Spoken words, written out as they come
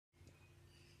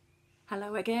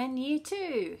Hello again, Year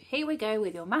 2. Here we go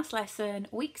with your maths lesson,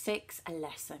 week 6,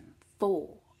 lesson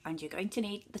 4. And you're going to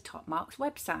need the Top Marks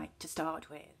website to start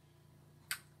with.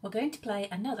 We're going to play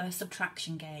another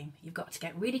subtraction game. You've got to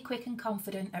get really quick and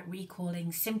confident at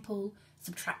recalling simple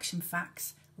subtraction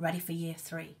facts ready for Year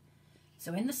 3.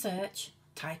 So in the search,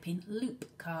 type in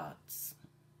loop cards.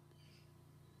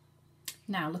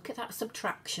 Now look at that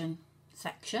subtraction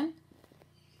section.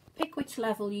 Pick which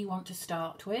level you want to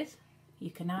start with. You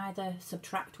can either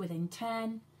subtract within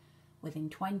 10, within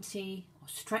 20, or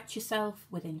stretch yourself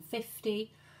within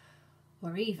 50,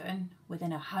 or even within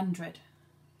 100.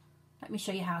 Let me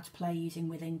show you how to play using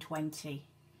within 20.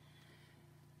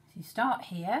 So you start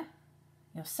here.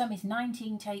 Your sum is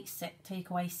 19, take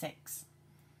away 6.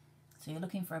 So you're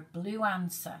looking for a blue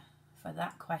answer for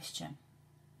that question.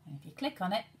 And if you click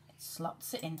on it, it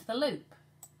slots it into the loop.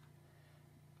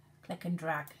 Click and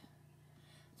drag.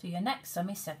 So your next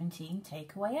sum is 17,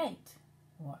 take away 8.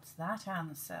 What's that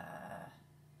answer?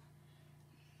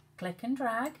 Click and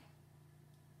drag,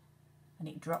 and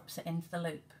it drops it into the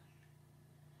loop.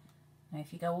 Now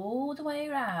if you go all the way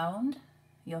around,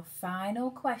 your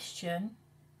final question,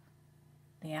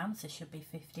 the answer should be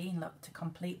 15, look, to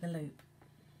complete the loop.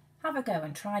 Have a go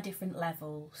and try different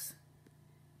levels.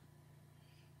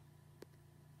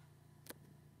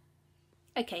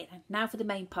 Okay then, now for the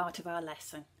main part of our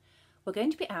lesson. We're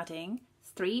going to be adding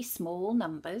 3 small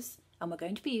numbers and we're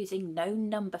going to be using known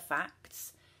number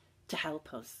facts to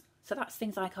help us. So that's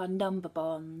things like our number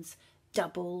bonds,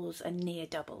 doubles and near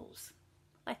doubles.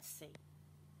 Let's see.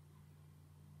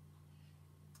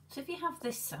 So if you have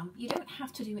this sum, you don't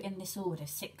have to do it in this order,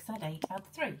 6 add 8 add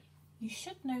 3. You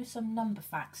should know some number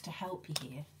facts to help you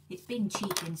here. It's being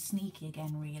cheeky and sneaky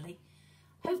again really.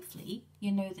 Hopefully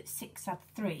you know that 6 add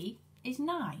 3 is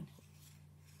 9.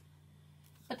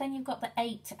 But then you've got the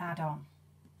 8 to add on.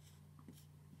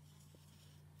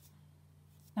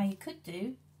 Now you could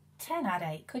do 10 add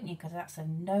 8, couldn't you? Because that's a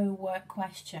no work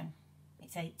question.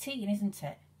 It's 18, isn't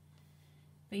it?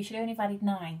 But you should only have added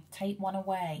 9. Take 1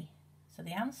 away. So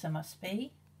the answer must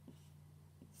be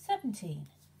 17.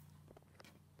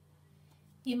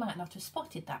 You might not have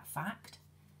spotted that fact,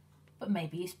 but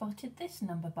maybe you spotted this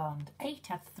number bond. 8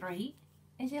 add 3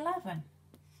 is 11.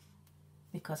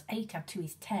 Because 8 add 2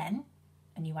 is 10.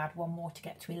 And you add 1 more to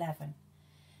get to 11.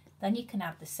 Then you can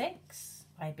add the 6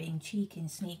 by being cheeky and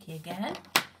sneaky again.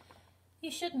 You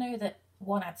should know that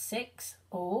 1 add 6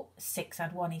 or 6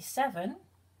 add 1 is 7.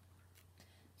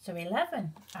 So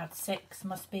 11 add 6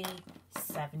 must be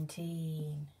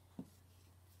 17.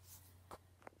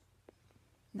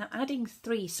 Now adding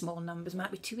 3 small numbers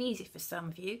might be too easy for some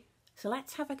of you, so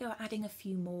let's have a go at adding a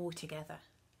few more together.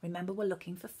 Remember, we're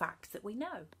looking for facts that we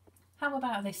know. How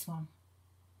about this one?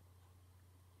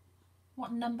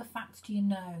 What number facts do you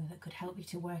know that could help you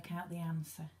to work out the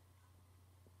answer?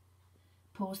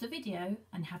 Pause the video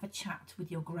and have a chat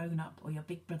with your grown-up or your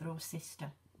big brother or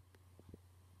sister.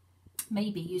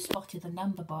 Maybe you spotted the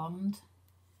number bond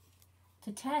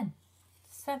to 10.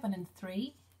 7 and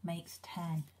 3 makes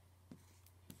 10.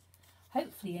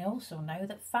 Hopefully you also know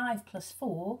that 5 plus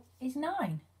 4 is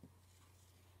 9.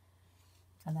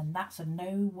 And then that's a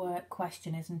no work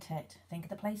question, isn't it? Think of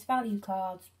the place value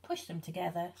cards, push them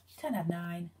together, 10 add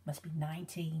 9 must be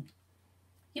 19.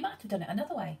 You might have done it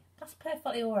another way. That's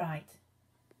perfectly all right.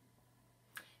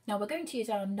 Now we're going to use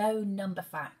our known number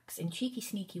facts in cheeky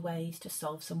sneaky ways to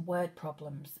solve some word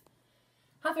problems.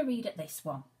 Have a read at this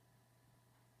one.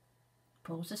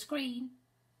 Pause the screen.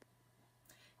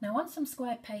 Now on some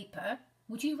square paper,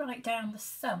 would you write down the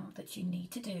sum that you need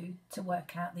to do to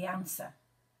work out the answer?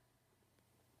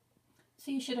 So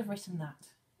you should have written that.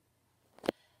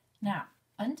 Now,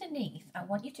 underneath, I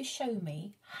want you to show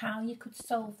me how you could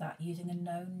solve that using a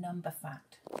known number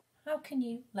fact. How can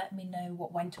you let me know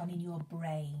what went on in your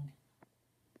brain?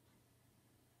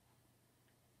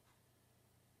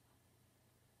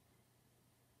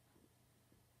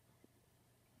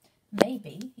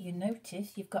 Maybe you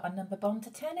notice you've got a number bond to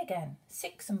 10 again.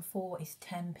 6 and 4 is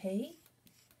 10p.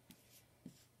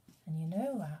 And you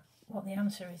know what the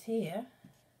answer is here.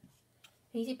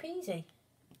 Easy peasy,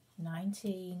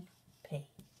 19p.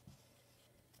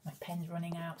 My pen's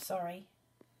running out, sorry.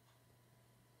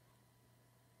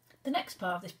 The next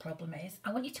part of this problem is,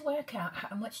 I want you to work out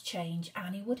how much change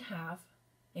Annie would have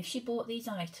if she bought these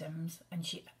items and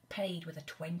she paid with a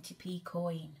 20p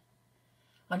coin.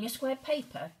 On your squared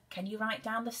paper, can you write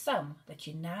down the sum that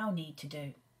you now need to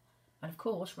do? And of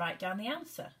course, write down the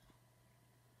answer.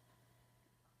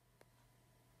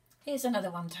 Here's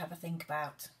another one to have a think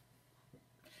about.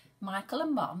 Michael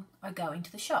and Mum are going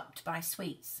to the shop to buy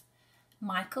sweets.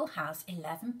 Michael has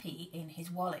 11p in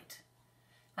his wallet.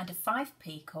 and a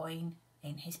 5p coin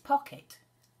in his pocket.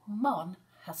 Mon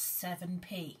has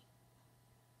 7p.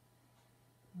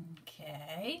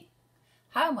 Okay,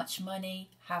 how much money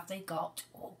have they got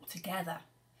all together?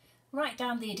 Write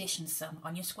down the addition sum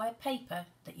on your square paper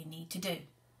that you need to do.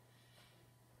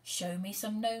 Show me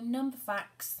some known number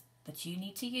facts that you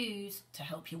need to use to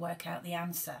help you work out the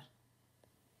answer.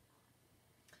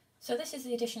 So this is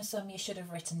the addition sum you should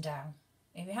have written down.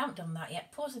 If you haven't done that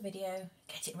yet, pause the video,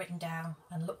 get it written down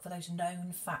and look for those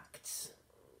known facts.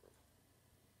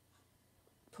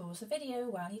 Pause the video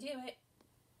while you do it.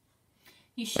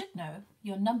 You should know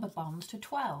your number bonds to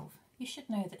 12. You should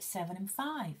know that 7 and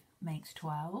 5 makes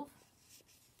 12.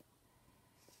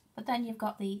 But then you've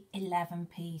got the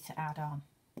 11p to add on.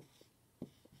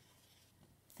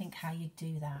 Think how you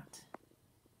do that.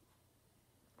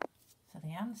 So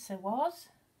the answer was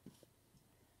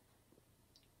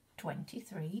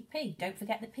 23p. Don't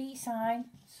forget the p sign,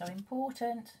 so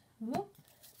important. Whoop.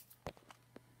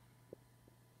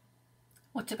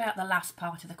 What about the last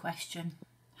part of the question?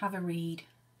 Have a read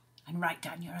and write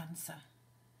down your answer.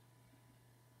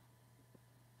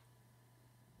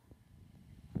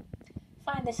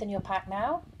 Find this in your pack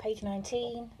now, page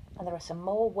 19, and there are some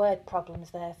more word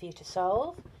problems there for you to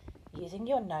solve using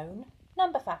your known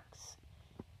number facts.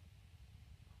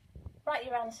 Write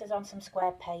your answers on some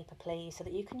square paper, please, so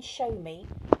that you can show me,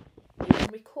 you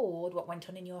can record what went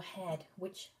on in your head.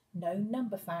 Which known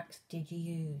number facts did you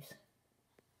use?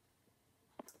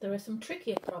 There are some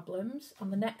trickier problems on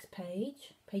the next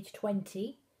page, page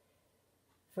 20,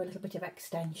 for a little bit of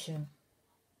extension.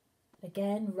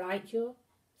 Again, write your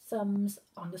sums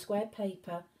on the square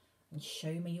paper and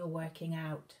show me you're working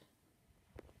out.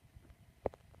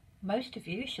 Most of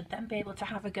you should then be able to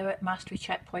have a go at Mastery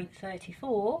Checkpoint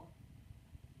 34.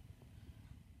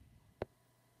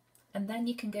 And then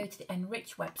you can go to the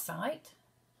Enrich website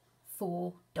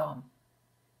for DOM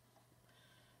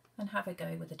and have a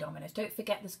go with the dominoes. Don't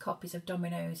forget there's copies of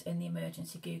dominoes in the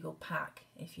emergency Google pack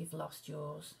if you've lost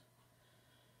yours.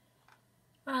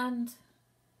 And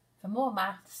for more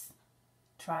maths,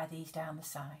 try these down the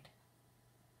side.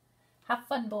 Have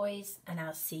fun, boys, and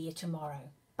I'll see you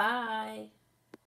tomorrow. Bye.